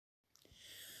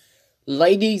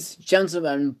Ladies,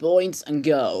 gentlemen, boys and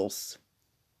girls,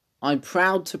 I'm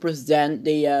proud to present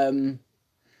the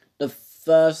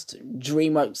first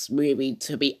DreamWorks movie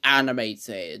to be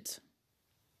animated.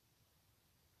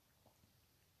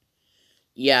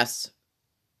 Yes,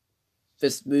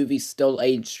 this movie still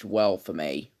aged well for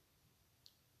me.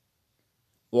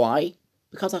 Why?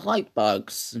 Because I like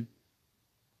bugs.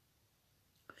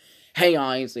 Hey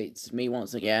guys, it's me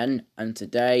once again, and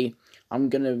today I'm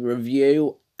gonna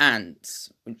review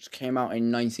Antz, which came out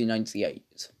in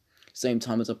 1998, same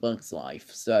time as A Bug's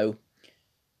Life. So,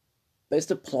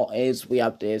 basically, the plot is we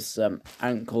have this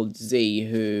ant called Z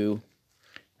who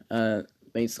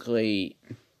basically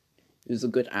is a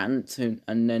good ant,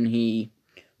 and then he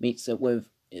meets up with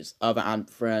his other ant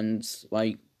friends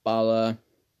like Bala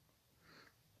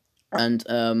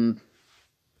and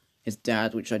his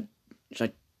dad, which I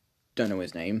don't know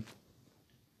his name,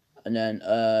 and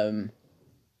then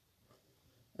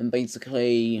and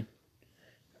basically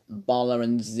Bala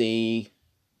and Z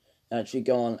actually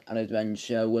go on an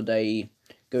adventure where they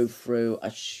go through a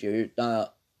chute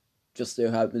that just so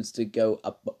happens to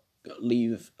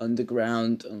leave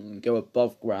underground and go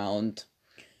above ground,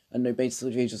 and they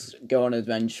basically just go on an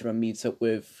adventure and meet up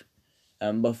with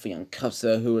Buffy and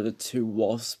Cutter, who are the two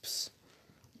wasps,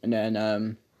 and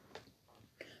then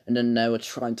they were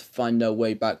trying to find their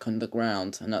way back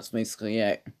underground, and that's basically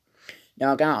it.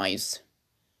 Now, guys,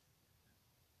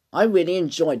 I really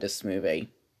enjoyed this movie.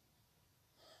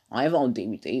 I have it on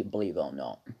DVD, believe it or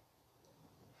not.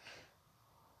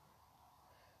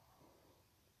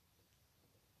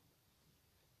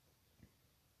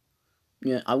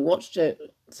 Yeah, I watched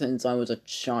it since I was a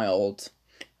child,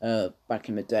 back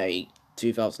in the day,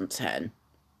 2010.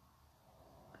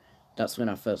 That's when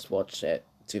I first watched it,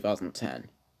 2010.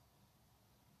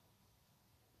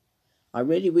 I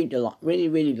really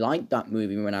liked that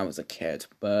movie when I was a kid,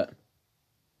 but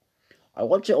I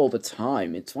watch it all the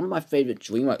time. It's one of my favorite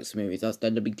DreamWorks movies. That's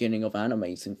the beginning of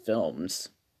animating films.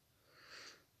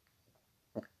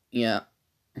 Yeah,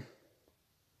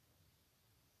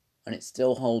 and it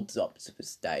still holds up to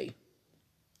this day.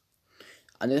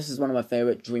 And this is one of my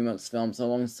favorite DreamWorks films,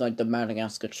 alongside the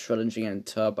Madagascar trilogy and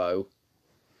Turbo.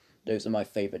 Those are my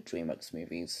favorite DreamWorks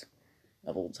movies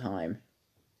of all time.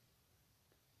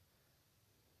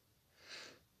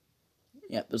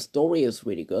 Yeah, the story is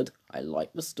really good. I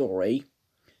like the story.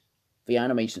 The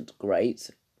animation's great.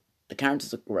 The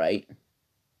characters are great.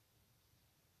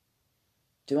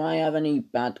 Do I have any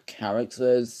bad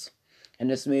characters in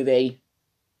this movie?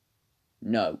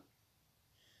 No.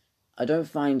 I don't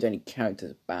find any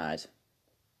characters bad.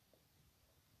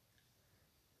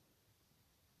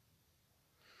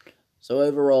 So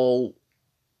overall,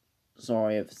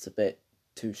 sorry if it's a bit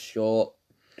too short.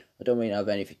 I don't really have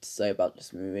anything to say about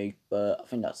this movie, but I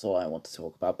think that's all I want to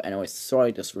talk about. But anyways,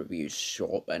 sorry this review's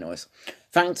short, but anyways,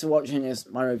 thanks for watching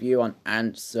my review on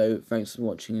Antz, so thanks for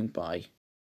watching and bye.